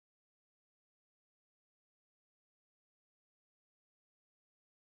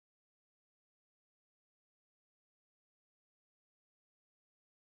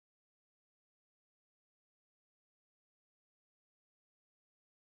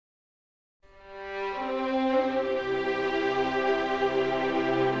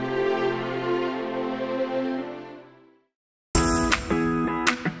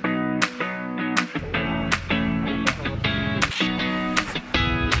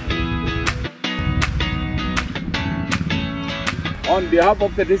on behalf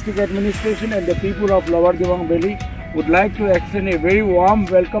of the district administration and the people of Lower Diwang Valley, would like to extend a very warm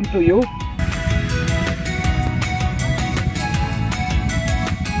welcome to you.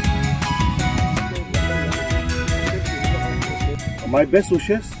 My best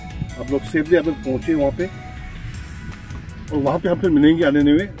wishes, आप लोग safely आप लोग पहुँचे वहाँ पे, और वहाँ पे हम फिर मिलेंगे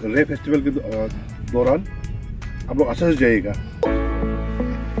अनिनी में रे फेस्टिवल के दौरान। आप लोग अच्छा से जाइएगा।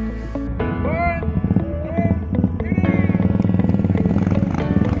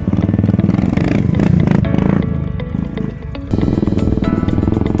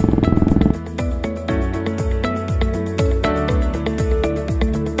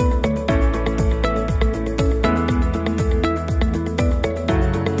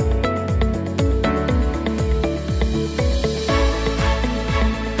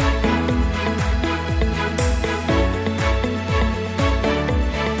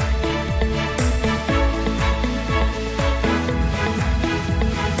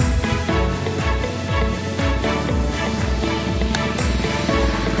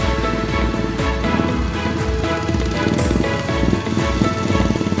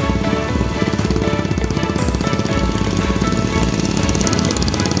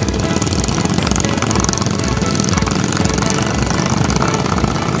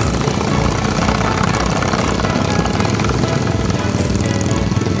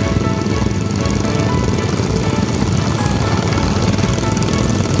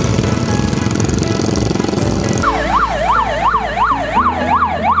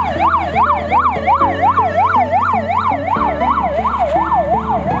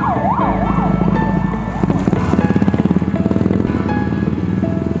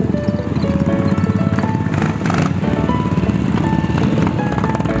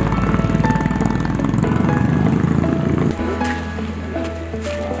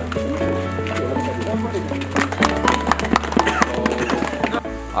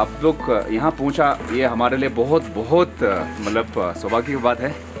 आप लोग यहाँ पहुँचा, ये हमारे लिए बहुत मतलब सौभाग्य की बात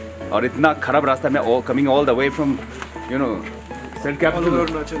है। और इतना खराब रास्ता में coming all the way from state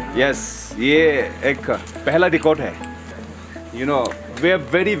capital, yes, ये एक पहला रिकॉर्ड है। We are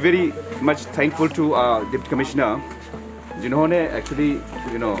very much thankful to deputy commissioner, जिन्होंने एक्चुअली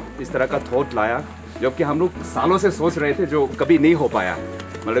इस तरह का थॉट लाया, जो कि हम लोग सालों से सोच रहे थे, जो कभी नहीं हो पाया।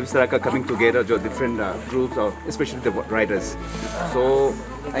 मतलब इस तरह का कमिंग टुगेदर, जो डिफरेंट ग्रुप्स और specially the Riders. So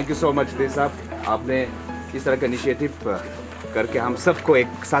thank you so much they साहब, आपने इस तरह का इनिशिएटिव करके हम सबको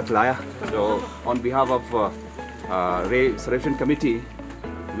एक साथ लाया। जो ऑन बिहाफ ऑफ रे celebration committee,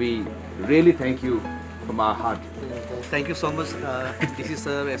 we really thank you from our heart. Thank you so much, DC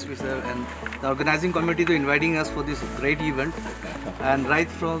sir, SP sir, and the organizing committee to inviting us for this great event. And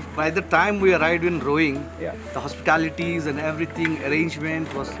by the time we arrived in rowing, the hospitalities and everything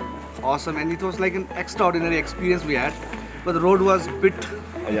arrangement was awesome, and it was like an extraordinary experience we had. But the road was a bit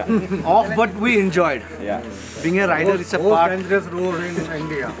off, but we enjoyed. Being a rider, it's a part. Most dangerous road in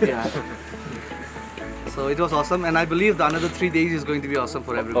India. So it was awesome, and I believe the another 3 days is going to be awesome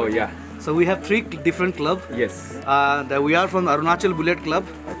for everyone. Oh yeah. So we have 3 different clubs. Yes. We are from Arunachal Bullet Club.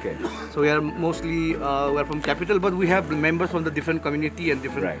 Okay. So we are mostly we are from capital, but we have members from the different community and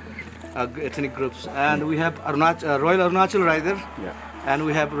different ethnic groups. And we have Royal Arunachal Rider. And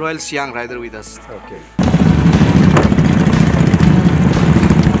we have Royal Siang Rider with us. Okay.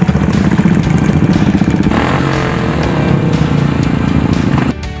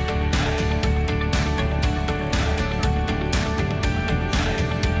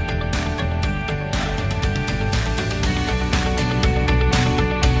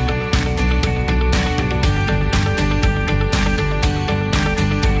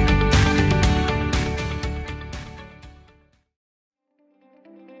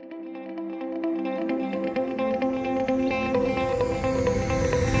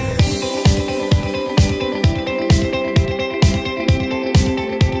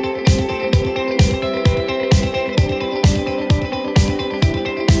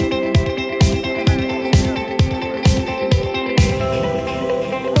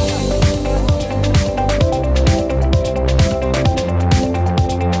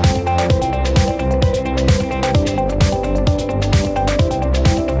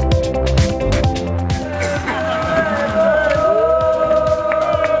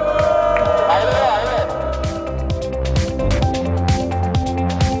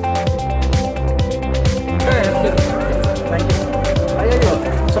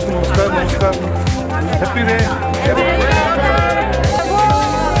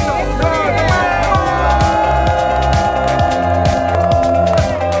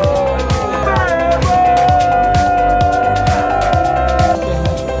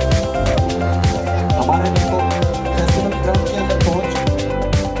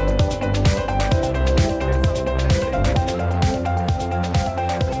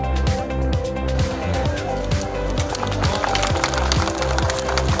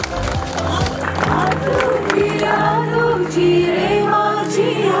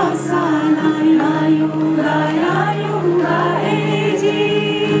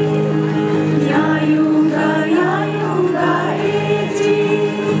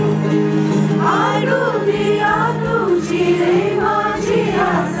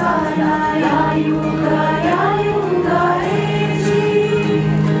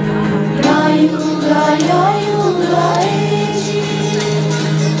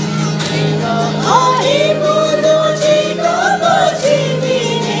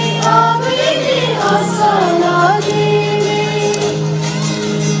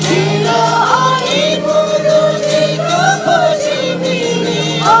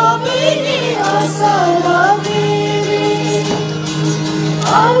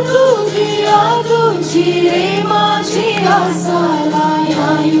 तुझी रे माझी आसाला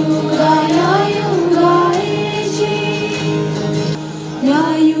युगायची या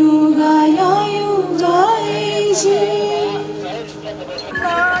युगायची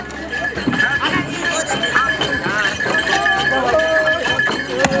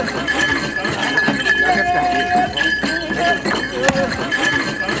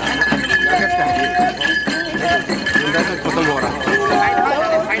खत्म हो रहा है।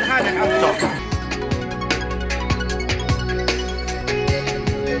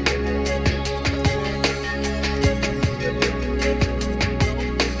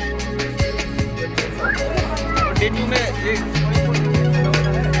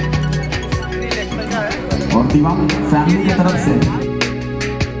 और दीवान family की तरफ से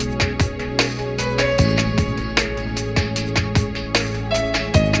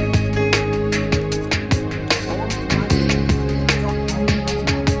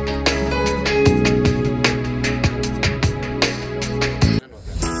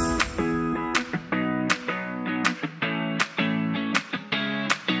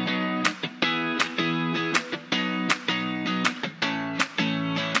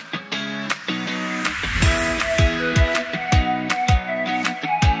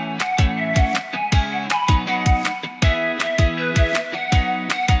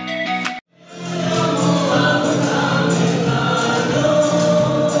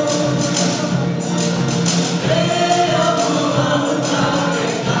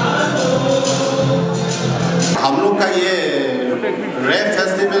हम लोग का ये रेप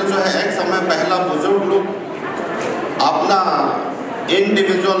फेस्टिवल जो है, एक समय पहला बुजुर्ग लोग अपना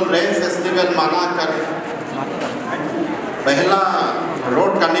इंडिविजुअल रेप फेस्टिवल मना कर, पहला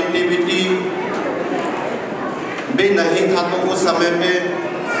रोड कनेक्टिविटी भी नहीं था, तो उस समय में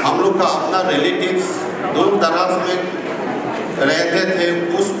हम लोग का अपना रिलेटिव्स दूर दराज में रहते थे,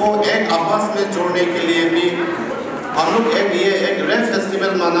 उसको एक आपस में जोड़ने के लिए भी हम लोग एक रेप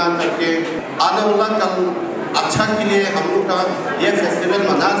फेस्टिवल मना करके आने वाला कल अच्छा के लिए हम लोग का ये फेस्टिवल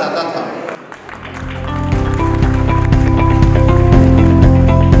मनाया जाता था।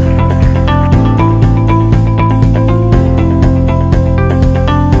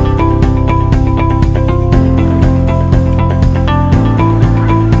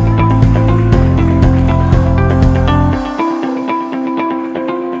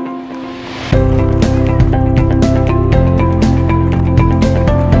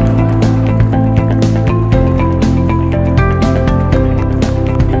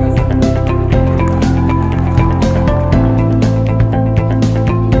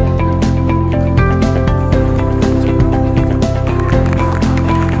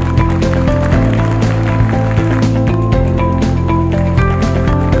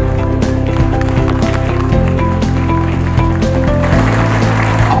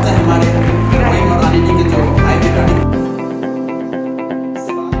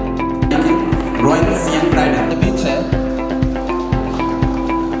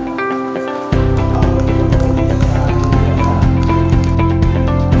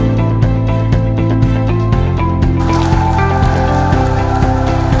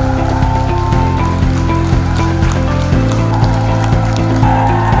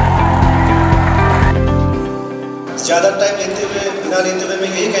 ज़्यादा टाइम बिना लेते हुए मैं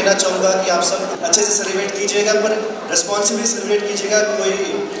यही कहना चाहूँगा कि आप सब अच्छे से सेलिब्रेट कीजिएगा, पर रिस्पॉन्सिबली सेलिब्रेट कीजिएगा। कोई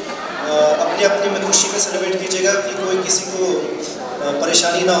अपनी अपनी में खुशी में सेलिब्रेट कीजिएगा कि कोई किसी को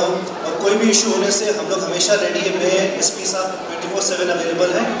परेशानी ना हो, और कोई भी इशू होने से हम लोग हमेशा रेडी है। मैं एसपी साहब 24/7 अवेलेबल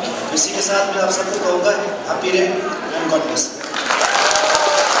है। इसी के साथ मैं आप सबको कहूँगा happy day and God bless.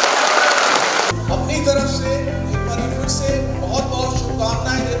 अपनी तरफ से एक बार फिर से बहुत बहुत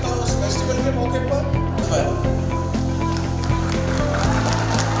शुभकामनाएं देता हूँ इस फेस्टिवल के मौके पर।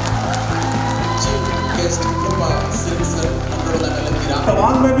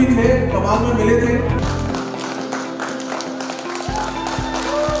 कमान में भी थे, कमान में मिले थे।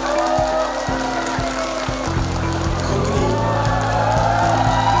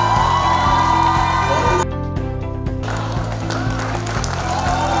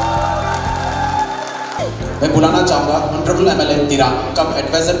 मैं बुलाना चाहूँगा honourable MLA Tirong come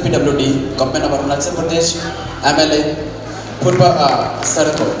adviser PWD government of Arunachal Pradesh MLA पूर्व सर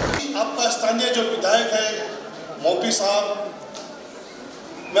को। आपका स्थानीय जो विधायक है मोपी साहब,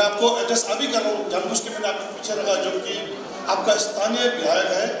 मैं आपको एड्रेस अभी कर रहा हूँ, जानबूझ के मैंने आपको पीछे रखा, जो कि आपका स्थानीय विधायक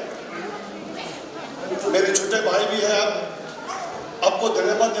है, मेरे छोटे भाई भी है। आपको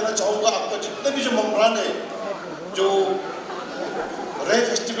धन्यवाद देना चाहूँगा। आपका जितने भी जो मेम्बरान है, जो रेप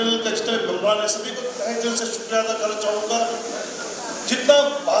फेस्टिवल का जितने मेम्बरान है, सभी को तहे दिल से शुक्रिया अदा करना चाहूँगा। जितना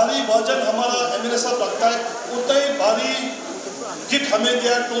भारी वजन हमारा एमएलए साहब रखता है, उतना ही भारी किट हमें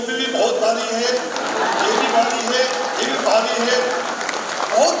दिया, टोपी भी बहुत भारी है, ये भी भारी है, ये भी भारी है,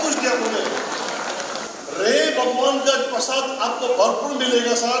 बहुत कुछ दिया उन्होंने। रे भगवान का प्रसाद आपको भरपूर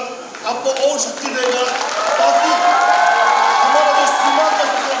मिलेगा सर, आपको और शक्ति देगा ताकि हमारा जो सीमा का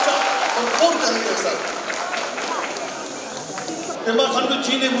खर्चा हम और करेंगे सर। पेमा खान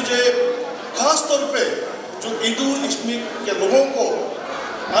जी ने मुझे खास तौर पे जो ईदु मिश्मी के लोगों को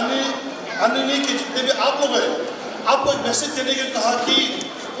अनिनी के जितने भी आप लोग हैं, आपको एक मैसेज देने के कहा कि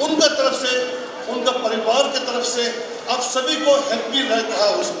उनका तरफ से, उनका परिवार के तरफ से आप सभी को हैप्पी रह कहा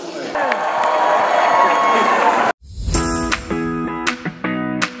उसने।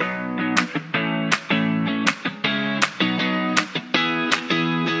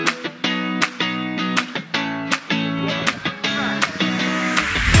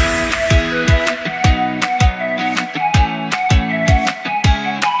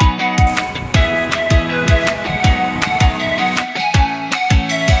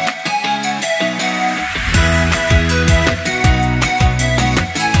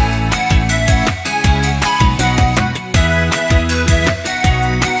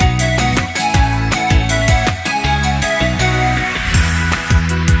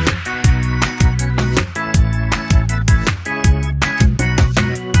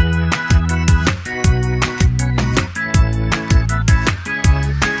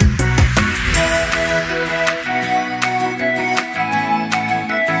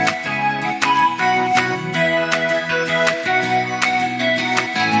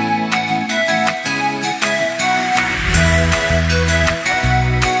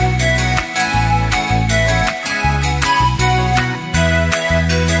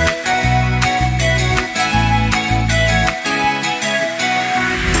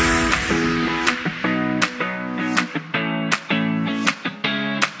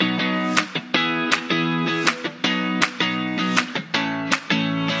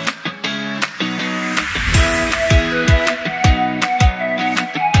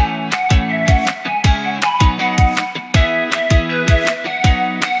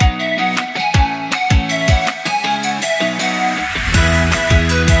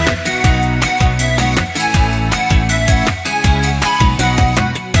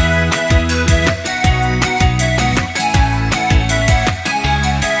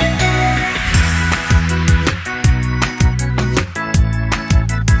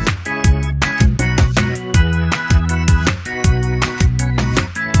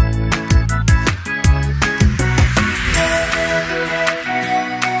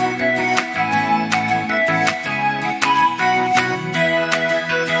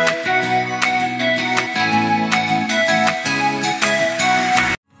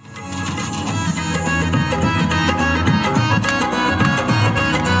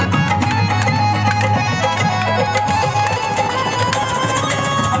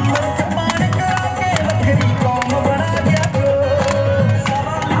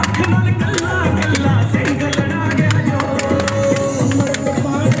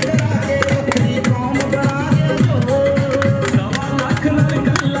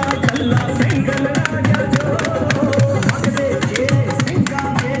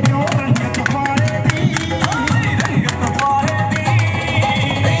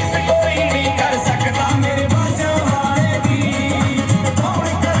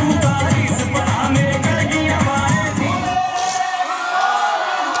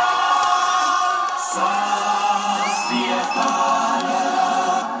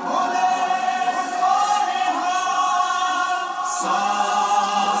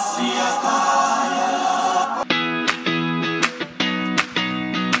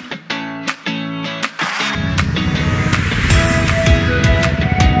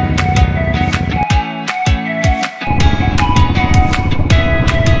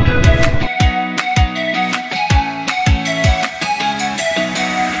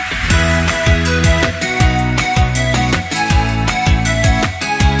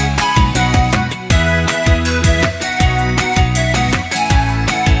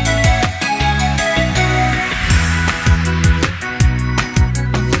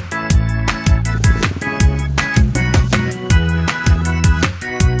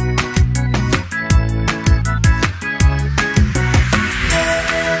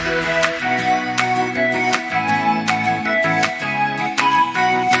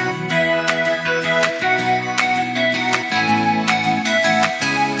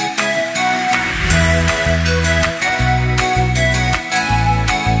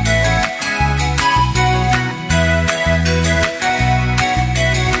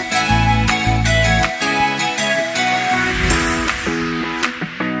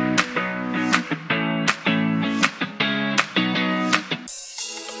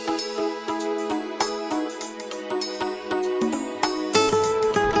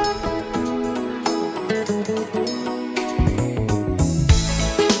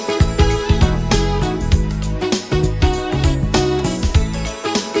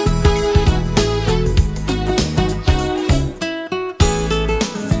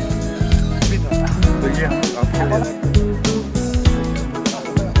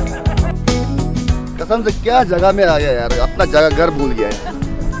 कसम से क्या जगह में आ गया यार, अपना जगह घर भूल गया है।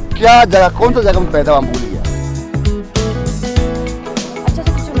 क्या जगह, कौन सा जगह में पैदा हुआ भूल गया।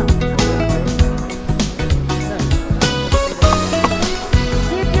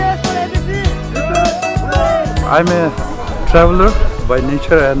 I'm a traveler by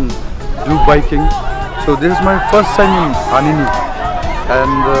nature and do biking. So this is my first time in Anini,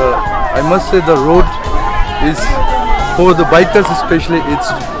 and I must say the road is, for the bikers especially,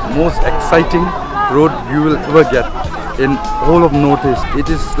 it's most exciting road you will ever get in whole of Northeast. It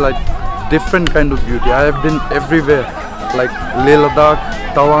is like different kind of beauty. I have been everywhere, like Leh Ladakh,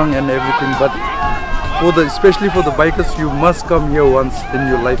 Tawang and everything, but especially for the bikers, you must come here once in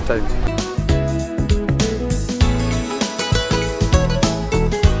your lifetime.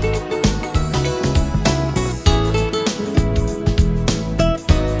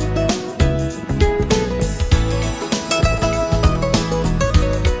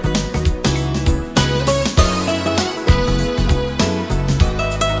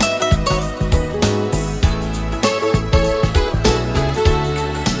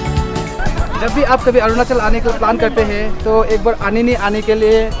 जब भी आप कभी अरुणाचल आने का plan करते हैं तो एक बार अनिनी आने के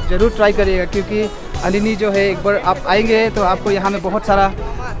लिए ज़रूर ट्राई करिएगा, क्योंकि अनिनी जो है एक बार आप आएंगे तो आपको यहाँ में बहुत सारा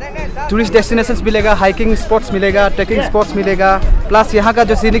टूरिस्ट डेस्टिनेशंस मिलेगा, हाइकिंग स्पॉट्स मिलेगा, ट्रैकिंग स्पॉट्स मिलेगा, प्लस यहाँ का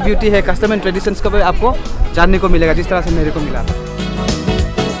जो सीनिक ब्यूटी है, कस्टम एंड ट्रेडिशंस को भी आपको जानने को मिलेगा, जिस तरह से मेरे को मिला।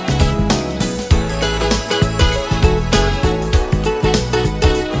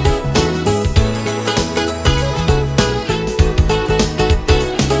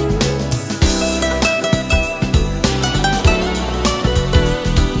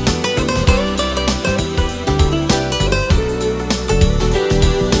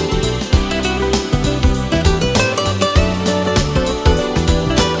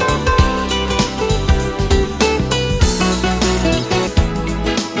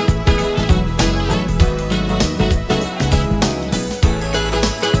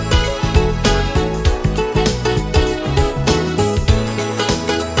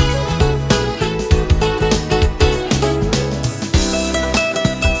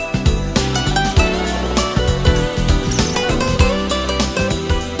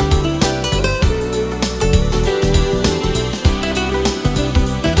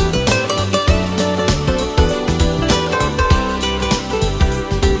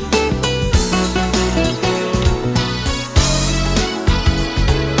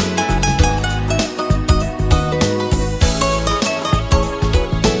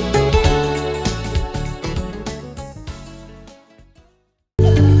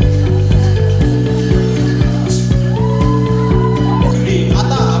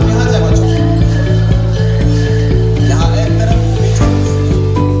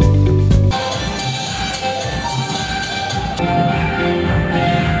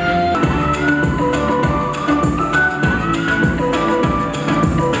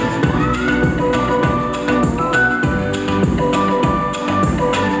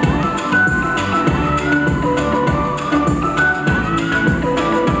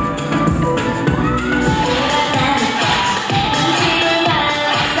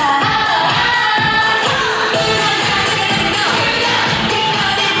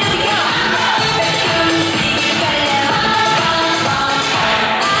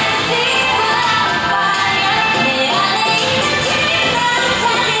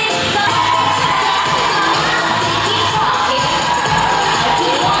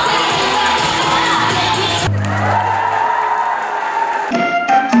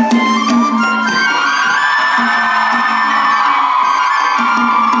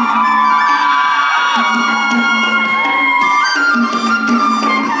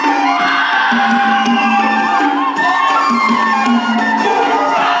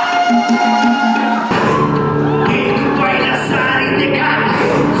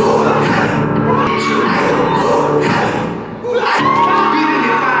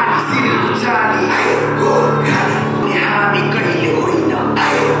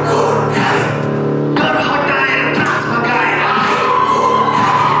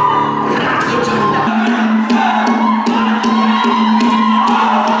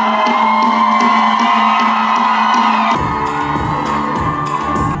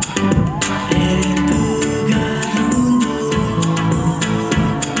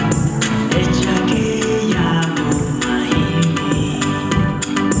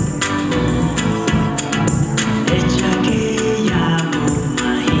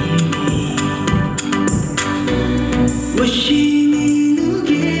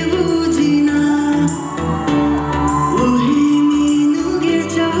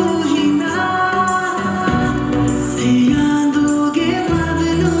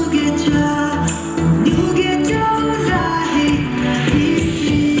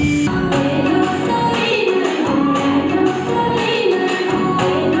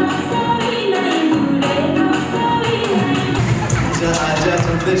 आजा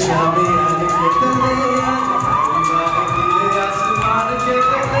चंद शामी आने के तले आजा आसमान के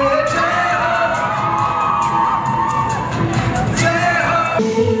तले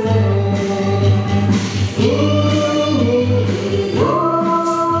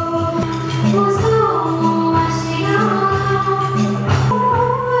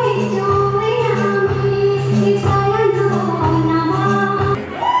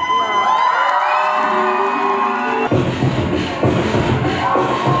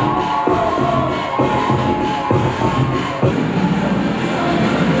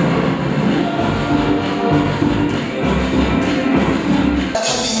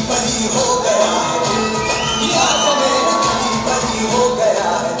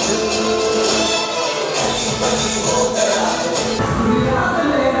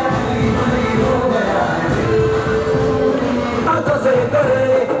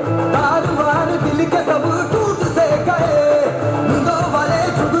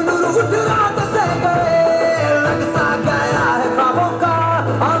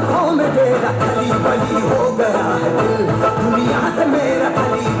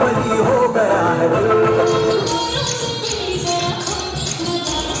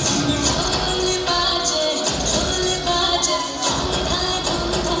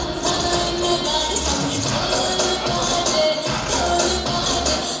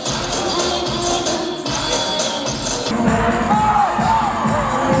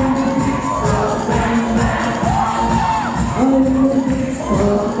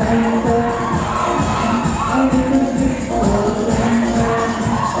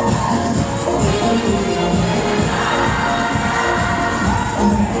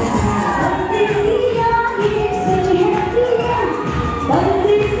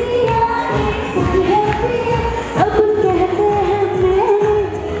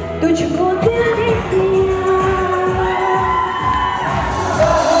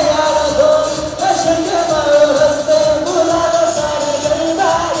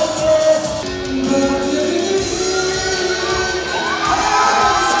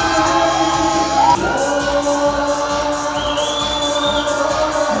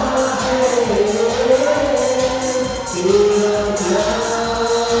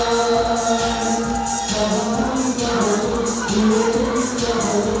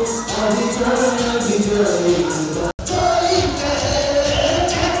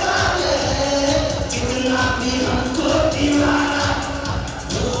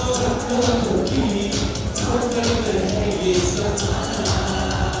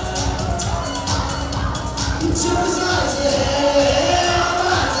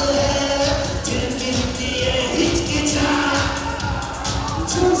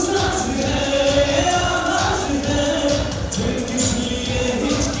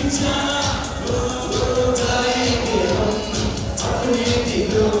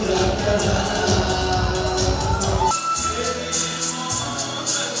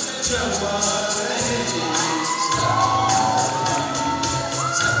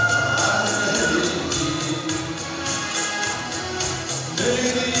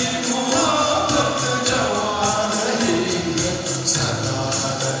Baby